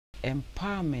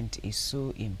empowerment is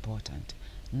so important.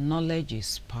 Knowledge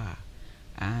is power,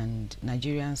 and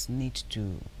Nigerians need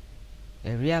to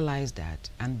realize that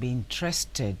and be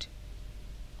interested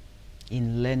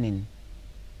in learning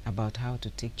about how to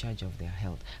take charge of their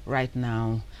health. Right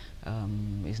now,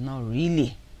 it's not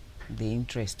really the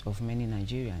interest of many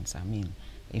Nigerians. I mean,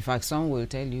 in fact, some will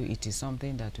tell you it is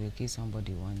something that will kill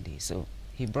somebody one day. So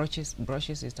he brushes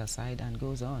it aside and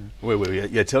goes on.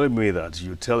 Wait, you're telling me that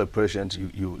you tell a patient,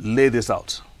 you lay this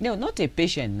out? No, not a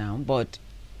patient now, but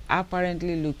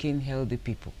apparently looking healthy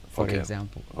people, for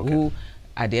example, who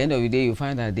at the end of the day you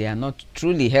find that they are not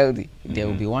truly healthy. There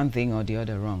will be one thing or the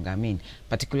other wrong. I mean,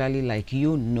 particularly like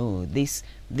these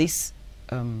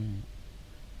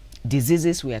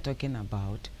diseases we are talking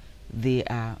about, they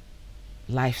are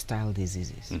lifestyle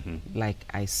diseases. Like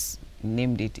I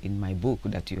named it in my book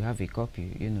that you have a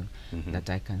copy, you know, that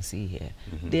I can see here.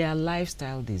 They are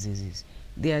lifestyle diseases.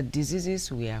 They are diseases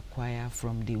we acquire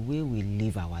from the way we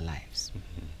live our lives.